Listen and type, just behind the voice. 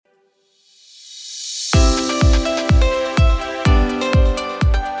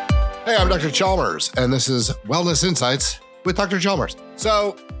Dr. Chalmers, and this is Wellness Insights with Dr. Chalmers.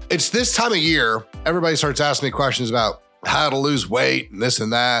 So it's this time of year, everybody starts asking me questions about how to lose weight and this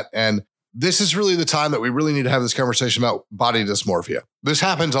and that. And this is really the time that we really need to have this conversation about body dysmorphia. This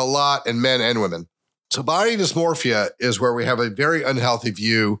happens a lot in men and women. So body dysmorphia is where we have a very unhealthy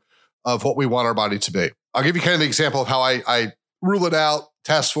view of what we want our body to be. I'll give you kind of the example of how I rule it out,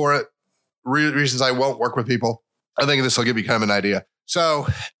 test for it, reasons I won't work with people. I think this will give you kind of an idea. So,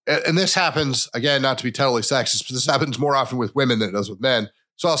 and this happens, again, not to be totally sexist, but this happens more often with women than it does with men.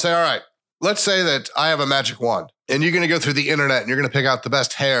 So I'll say, all right, let's say that I have a magic wand and you're going to go through the internet and you're going to pick out the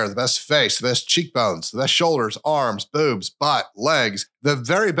best hair, the best face, the best cheekbones, the best shoulders, arms, boobs, butt, legs, the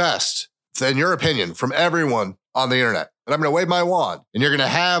very best, in your opinion, from everyone on the internet. And I'm going to wave my wand and you're going to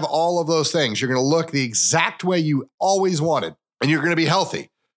have all of those things. You're going to look the exact way you always wanted and you're going to be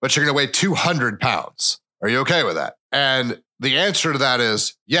healthy, but you're going to weigh 200 pounds. Are you okay with that? And the answer to that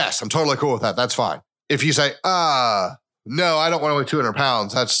is yes, I'm totally cool with that. That's fine. If you say, no, I don't want to weigh 200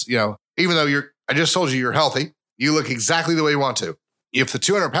 pounds. That's, even though I just told you you're healthy, you look exactly the way you want to. If the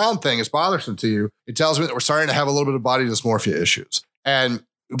 200 pound thing is bothersome to you, it tells me that we're starting to have a little bit of body dysmorphia issues. And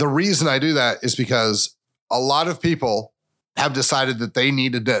the reason I do that is because a lot of people have decided that they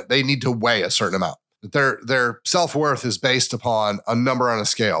need to weigh a certain amount. That their self-worth is based upon a number on a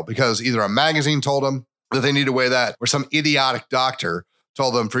scale because either a magazine told them that they need to weigh that, or some idiotic doctor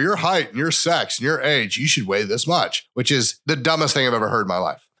told them for your height and your sex and your age, you should weigh this much, which is the dumbest thing I've ever heard in my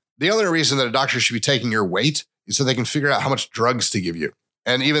life. The only reason that a doctor should be taking your weight is so they can figure out how much drugs to give you.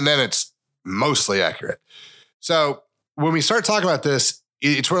 And even then it's mostly accurate. So when we start talking about this,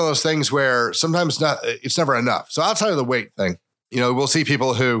 it's one of those things where sometimes it's never enough. So outside of the weight thing, we'll see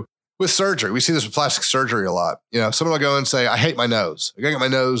people who, with surgery, we see this with plastic surgery a lot. Someone will go and say, I hate my nose. I got to get my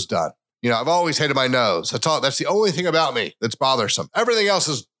nose done. I've always hated my nose. That's the only thing about me that's bothersome. Everything else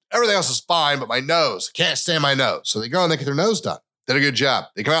is fine, but my nose, can't stand my nose. So they go and they get their nose done. Did a good job.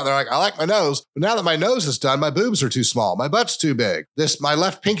 They come out and they're like, I like my nose, but now that my nose is done, my boobs are too small. My butt's too big. My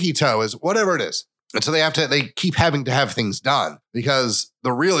left pinky toe is whatever it is. And so they keep having to have things done because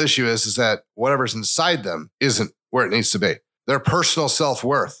the real issue is that whatever's inside them isn't where it needs to be. Their personal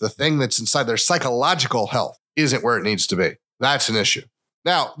self-worth, the thing that's inside their psychological health isn't where it needs to be. That's an issue.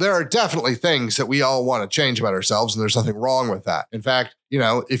 Now, there are definitely things that we all want to change about ourselves, and there's nothing wrong with that. In fact,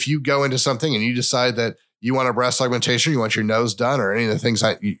 if you go into something and you decide that you want a breast augmentation, you want your nose done, or any of the things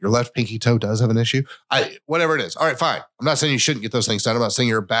your left pinky toe does have an issue, whatever it is. All right, fine. I'm not saying you shouldn't get those things done. I'm not saying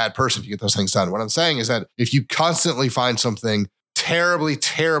you're a bad person if you get those things done. What I'm saying is that if you constantly find something terribly,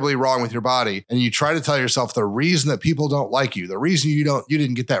 terribly wrong with your body, and you try to tell yourself the reason that people don't like you, the reason you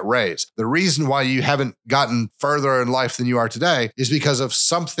didn't get that raise, the reason why you haven't gotten further in life than you are today is because of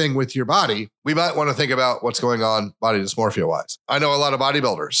something with your body, we might want to think about what's going on body dysmorphia wise. I know a lot of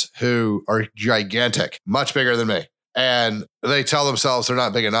bodybuilders who are gigantic, much bigger than me, and they tell themselves they're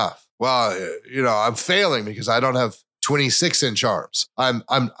not big enough. Well, I'm failing because I don't have 26-inch arms. I'm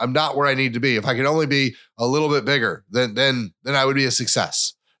not where I need to be. If I could only be a little bit bigger, then I would be a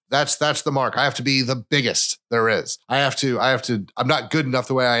success. That's the mark. I have to be the biggest there is. I'm not good enough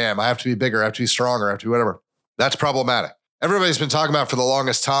the way I am. I have to be bigger. I have to be stronger. I have to be whatever. That's problematic. Everybody's been talking about for the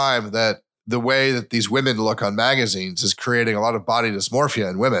longest time that the way that these women look on magazines is creating a lot of body dysmorphia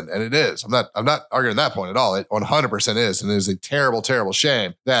in women. And it is. I'm not arguing that point at all. It 100% is. And it is a terrible, terrible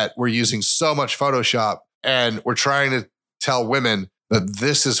shame that we're using so much Photoshop and we're trying to tell women that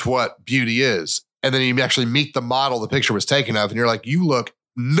this is what beauty is. And then you actually meet the model the picture was taken of, and you're like, you look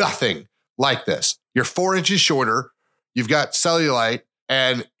nothing like this. You're 4 inches shorter, you've got cellulite,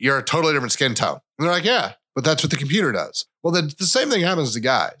 and you're a totally different skin tone. And they're like, yeah, but that's what the computer does. Well, the same thing happens to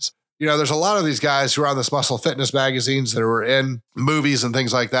guys. There's a lot of these guys who are on this muscle fitness magazines that were in movies and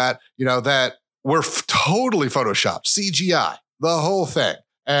things like that, that were totally Photoshopped, CGI, the whole thing.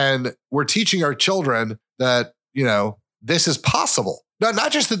 And we're teaching our children that, this is possible.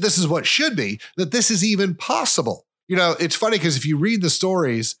 Not just that this is what should be, that this is even possible. It's funny because if you read the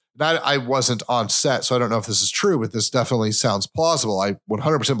stories, I wasn't on set, so I don't know if this is true, but this definitely sounds plausible. I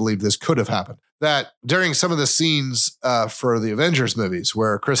 100% believe this could have happened. That during some of the scenes for the Avengers movies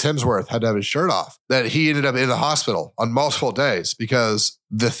where Chris Hemsworth had to have his shirt off, that he ended up in the hospital on multiple days because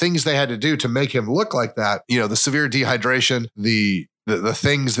the things they had to do to make him look like that, the severe dehydration, the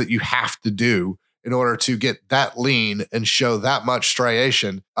things that you have to do in order to get that lean and show that much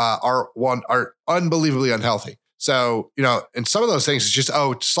striation are unbelievably unhealthy. So, and some of those things is just,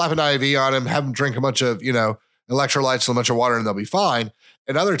 slap an IV on him, have him drink a bunch of, electrolytes and a bunch of water and they'll be fine.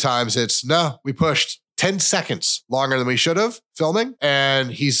 And other times it's, no, we pushed 10 seconds longer than we should have filming.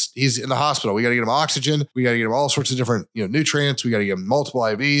 And he's in the hospital. We got to get him oxygen. We got to get him all sorts of different, nutrients. We got to give him multiple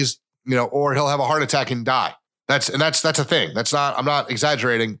IVs. or he'll have a heart attack and die. That's a thing. I'm not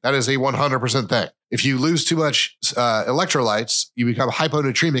exaggerating. That is a 100% thing. If you lose too much electrolytes, you become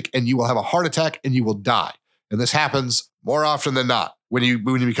hyponatremic and you will have a heart attack and you will die. And this happens more often than not. When you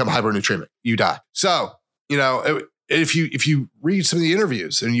become hyponatremic, you die. So, if you read some of the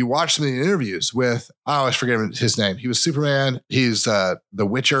interviews and you watch some of the interviews with, I always forget his name. He was Superman. He's The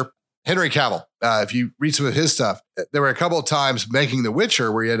Witcher. Henry Cavill. If you read some of his stuff, there were a couple of times making The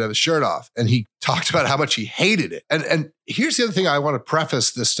Witcher where he had to have his shirt off, and he talked about how much he hated it. And here's the other thing I want to preface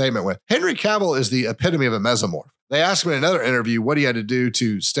this statement with. Henry Cavill is the epitome of a mesomorph. They asked him in another interview what he had to do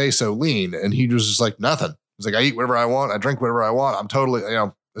to stay so lean, and he was just like, nothing. He's like, I eat whatever I want. I drink whatever I want. I'm totally,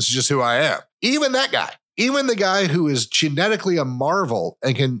 this is just who I am. Even that guy, even the guy who is genetically a marvel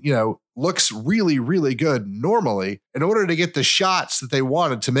and can, looks really, really good normally, in order to get the shots that they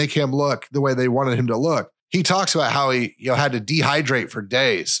wanted to make him look the way they wanted him to look, he talks about how he, had to dehydrate for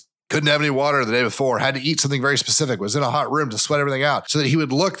days. Couldn't have any water the day before, had to eat something very specific, was in a hot room to sweat everything out so that he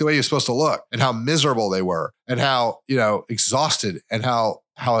would look the way he was supposed to look, and how miserable they were, and how, exhausted, and how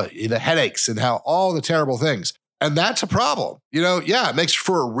the headaches, and how all the terrible things. And that's a problem. It makes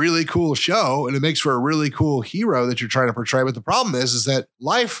for a really cool show, and it makes for a really cool hero that you're trying to portray. But the problem is that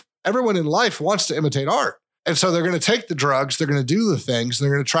everyone in life wants to imitate art. And so they're going to take the drugs, they're going to do the things, and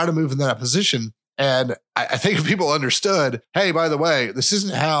they're going to try to move in that position. And I think if people understood, hey, by the way, this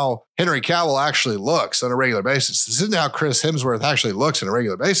isn't how Henry Cavill actually looks on a regular basis. This isn't how Chris Hemsworth actually looks on a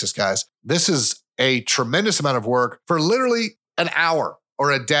regular basis, guys. This is a tremendous amount of work for literally an hour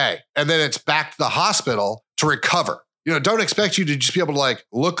or a day. And then it's back to the hospital to recover. Don't expect you to just be able to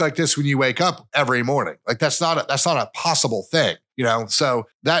look like this when you wake up every morning. That's not a possible thing. So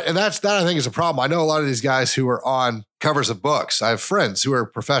that I think is a problem. I know a lot of these guys who are on covers of books. I have friends who are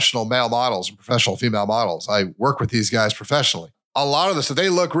professional male models and professional female models. I work with these guys professionally. A lot of this, they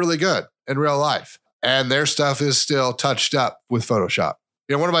look really good in real life, and their stuff is still touched up with Photoshop.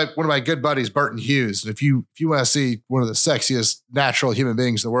 One of my good buddies, Burton Hughes. And if you want to see one of the sexiest natural human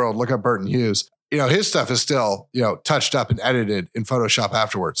beings in the world, look up Burton Hughes. His stuff is still, touched up and edited in Photoshop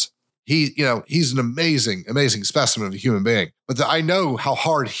afterwards. He's an amazing, amazing specimen of a human being. But I know how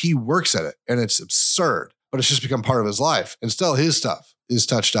hard he works at it, and it's absurd. But it's just become part of his life, and still his stuff is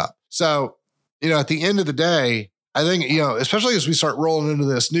touched up. So, at the end of the day, I think, especially as we start rolling into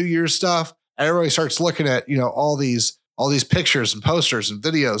this New Year's stuff, and everybody starts looking at, all these pictures and posters and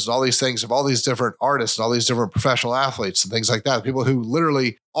videos and all these things of all these different artists and all these different professional athletes and things like that. People who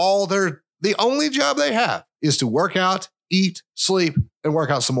literally the only job they have is to work out, eat, sleep, and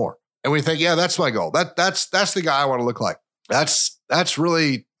work out some more. And we think, yeah, that's my goal. That's the guy I want to look like. That's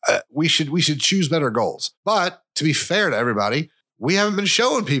really, we should choose better goals. But to be fair to everybody, we haven't been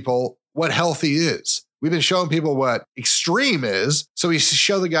showing people what healthy is. We've been showing people what extreme is. So we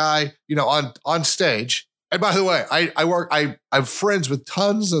show the guy, on stage. And by the way, I'm friends with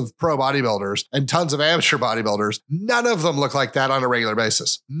tons of pro bodybuilders and tons of amateur bodybuilders. None of them look like that on a regular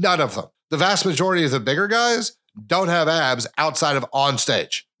basis. None of them. The vast majority of the bigger guys don't have abs outside of on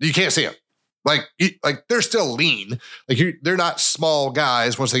stage. You can't see them. They're still lean. They're not small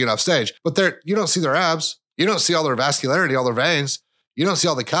guys once they get off stage, but you don't see their abs. You don't see all their vascularity, all their veins. You don't see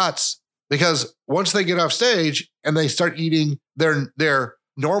all the cuts, because once they get off stage and they start eating their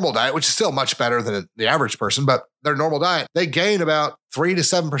normal diet, which is still much better than the average person, but their normal diet, they gain about 3 to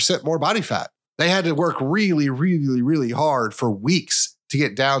 7% more body fat. They had to work really, really, really hard for weeks to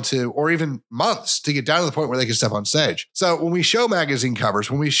get down to, or even months to get down to the point where they can step on stage. So when we show magazine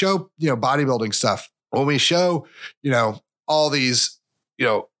covers, when we show, bodybuilding stuff, when we show, all these,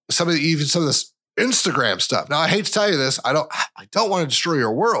 some of this Instagram stuff. Now, I hate to tell you this. I don't want to destroy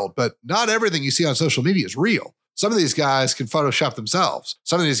your world, but not everything you see on social media is real. Some of these guys can Photoshop themselves.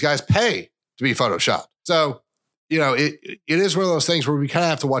 Some of these guys pay to be Photoshopped. So, it is one of those things where we kind of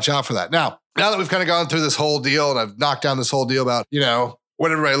have to watch out for that. Now that we've kind of gone through this whole deal and I've knocked down this whole deal about,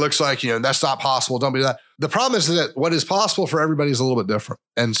 what everybody looks like, that's not possible. Don't do that. The problem is that what is possible for everybody is a little bit different.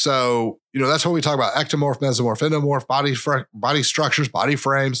 And so, that's what we talk about: ectomorph, mesomorph, endomorph, body structures, body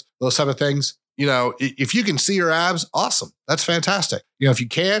frames, those type of things. If you can see your abs, awesome. That's fantastic. If you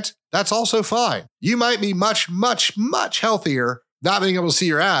can't, that's also fine. You might be much, much, much healthier not being able to see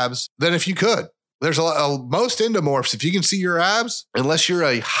your abs than if you could. There's most endomorphs. If you can see your abs, unless you're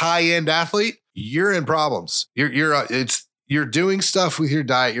a high-end athlete, you're in problems. You're doing stuff with your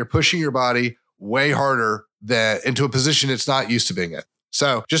diet. You're pushing your body way harder into a position it's not used to being in.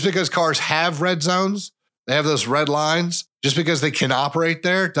 So just because cars have red zones, they have those red lines, just because they can operate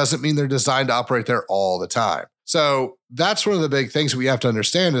there doesn't mean they're designed to operate there all the time. So that's one of the big things that we have to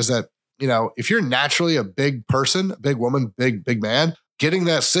understand is that, if you're naturally a big person, a big woman, big man, getting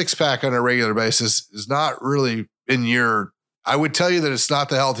that six pack on a regular basis is not really I would tell you that it's not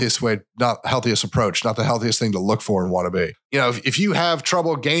the healthiest way, not the healthiest approach, not the healthiest thing to look for and want to be. If you have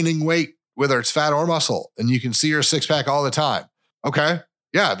trouble gaining weight, whether it's fat or muscle, and you can see your six pack all the time, okay,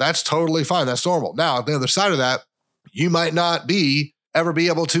 yeah, that's totally fine. That's normal. Now, on the other side of that, you might not ever be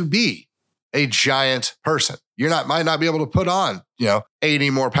able to be a giant person. Might not be able to put on, 80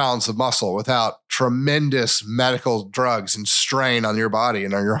 more pounds of muscle without tremendous medical drugs and strain on your body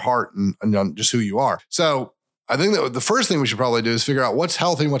and on your heart and on just who you are. So I think that the first thing we should probably do is figure out what's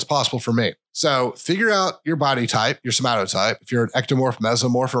healthy and what's possible for me. So figure out your body type, your somatotype, if you're an ectomorph,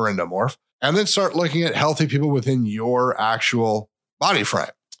 mesomorph, or endomorph, and then start looking at healthy people within your actual body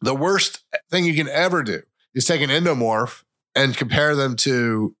frame. The worst thing you can ever do is take an endomorph and compare them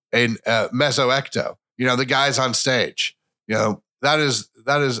to a mesoecto, the guys on stage. That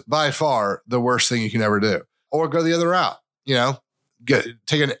is by far the worst thing you can ever do. Or go the other route,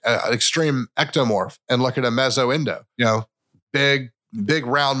 take an extreme ectomorph and look at a mesoendo, big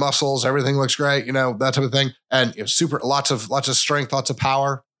round muscles, everything looks great, that type of thing. And super lots of strength, lots of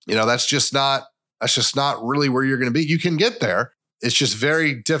power. That's just not really where you're going to be. You can get there. It's just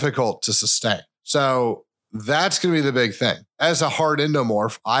very difficult to sustain. So that's going to be the big thing. As a hard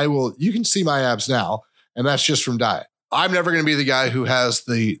endomorph, you can see my abs now, and that's just from diet. I'm never going to be the guy who has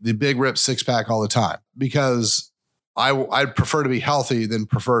the big rip six pack all the time, because I'd prefer to be healthy than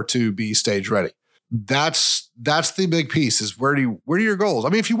prefer to be stage ready. That's the big piece, is where are your goals? I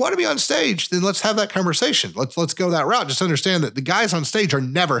mean, if you want to be on stage, then let's have that conversation. Let's go that route. Just understand that the guys on stage are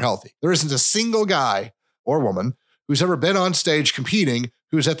never healthy. There isn't a single guy or woman who's ever been on stage competing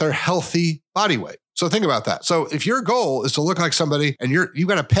who's at their healthy body weight. So think about that. So if your goal is to look like somebody and you've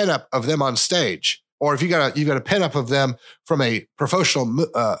got a pen up of them on stage, or if you've got a pen up of them from a professional,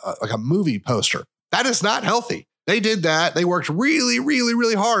 like a movie poster, that is not healthy. They did that. They worked really, really,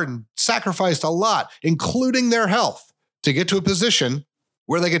 really hard and sacrificed a lot, including their health, to get to a position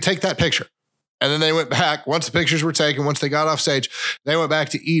where they could take that picture. And then they went back, once the pictures were taken, once they got off stage, they went back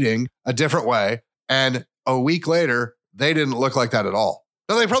to eating a different way. And a week later, they didn't look like that at all.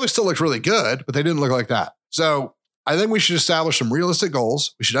 Now, they probably still looked really good, but they didn't look like that. So I think we should establish some realistic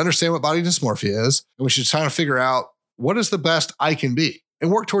goals. We should understand what body dysmorphia is, and we should try to figure out what is the best I can be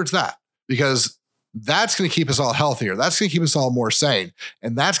and work towards that, because that's going to keep us all healthier. That's going to keep us all more sane.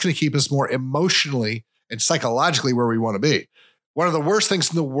 And that's going to keep us more emotionally and psychologically where we want to be. One of the worst things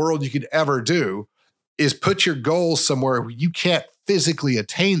in the world you could ever do is put your goals somewhere where you can't physically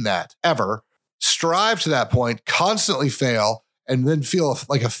attain that ever, strive to that point, constantly fail, and then feel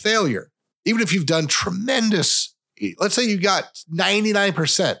like a failure. Even if you've done tremendous, let's say you got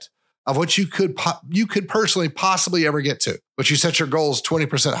 99% of what you could personally possibly ever get to, but you set your goals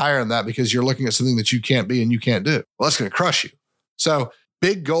 20% higher than that because you're looking at something that you can't be and you can't do. Well, that's going to crush you. So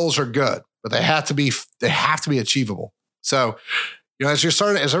big goals are good, but they have to be achievable. So, as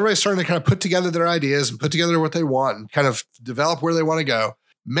everybody's starting to kind of put together their ideas and put together what they want and kind of develop where they want to go,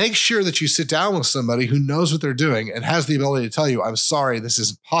 make sure that you sit down with somebody who knows what they're doing and has the ability to tell you, I'm sorry, this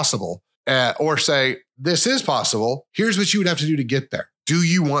isn't possible. Or say, this is possible. Here's what you would have to do to get there. Do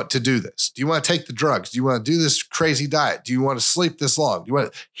you want to do this? Do you want to take the drugs? Do you want to do this crazy diet? Do you want to sleep this long?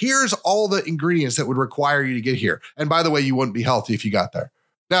 Here's all the ingredients that would require you to get here. And by the way, you wouldn't be healthy if you got there.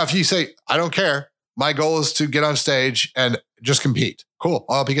 Now, if you say, I don't care, my goal is to get on stage and just compete. Cool.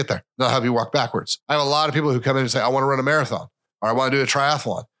 I'll help you get there. I'll help you walk backwards. I have a lot of people who come in and say, I want to run a marathon, or I want to do a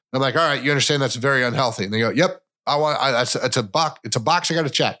triathlon. I'm like, all right, you understand that's very unhealthy. And they go, yep, it's a box I got to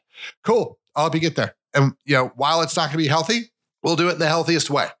check. Cool. I'll help you get there. And while it's not going to be healthy, we'll do it in the healthiest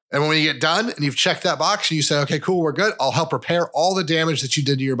way. And when you get done and you've checked that box and you say, okay, cool, we're good, I'll help repair all the damage that you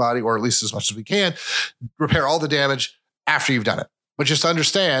did to your body, or at least as much as we can, repair all the damage after you've done it. But just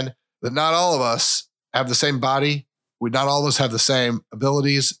understand that not all of us have the same body. Not all of us have the same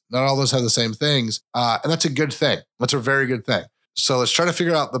abilities. Not all of us have the same things. And that's a good thing. That's a very good thing. So let's try to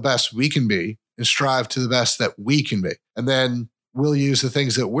figure out the best we can be and strive to the best that we can be. And then we'll use the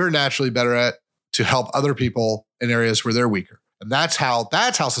things that we're naturally better at to help other people in areas where they're weaker. And that's how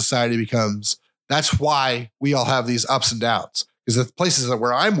society becomes. That's why we all have these ups and downs. Because the places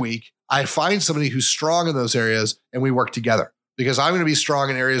where I'm weak, I find somebody who's strong in those areas and we work together. Because I'm going to be strong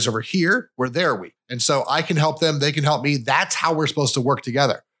in areas over here where they're weak. And so I can help them, they can help me. That's how we're supposed to work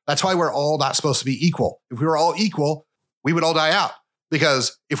together. That's why we're all not supposed to be equal. If we were all equal, we would all die out.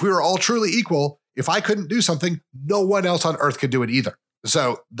 Because if we were all truly equal, if I couldn't do something, no one else on earth could do it either.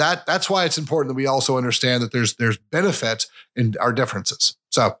 So that's why it's important that we also understand that there's benefit in our differences.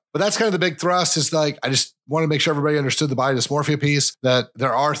 So, but that's kind of the big thrust, is like, I just want to make sure everybody understood the body dysmorphia piece, that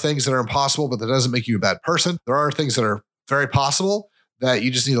there are things that are impossible, but that doesn't make you a bad person. There are things that are very possible that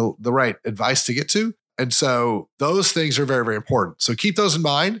you just need the right advice to get to. And so those things are very, very important. So keep those in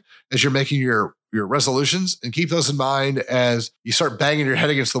mind as you're making your resolutions, and keep those in mind as you start banging your head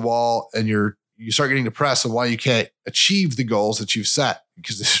against the wall and you start getting depressed on why you can't achieve the goals that you've set,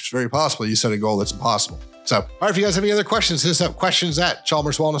 because it's very possible you set a goal that's impossible. So, all right, if you guys have any other questions, hit us up,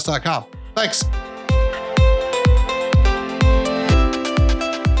 questions@chalmerswellness.com. Thanks.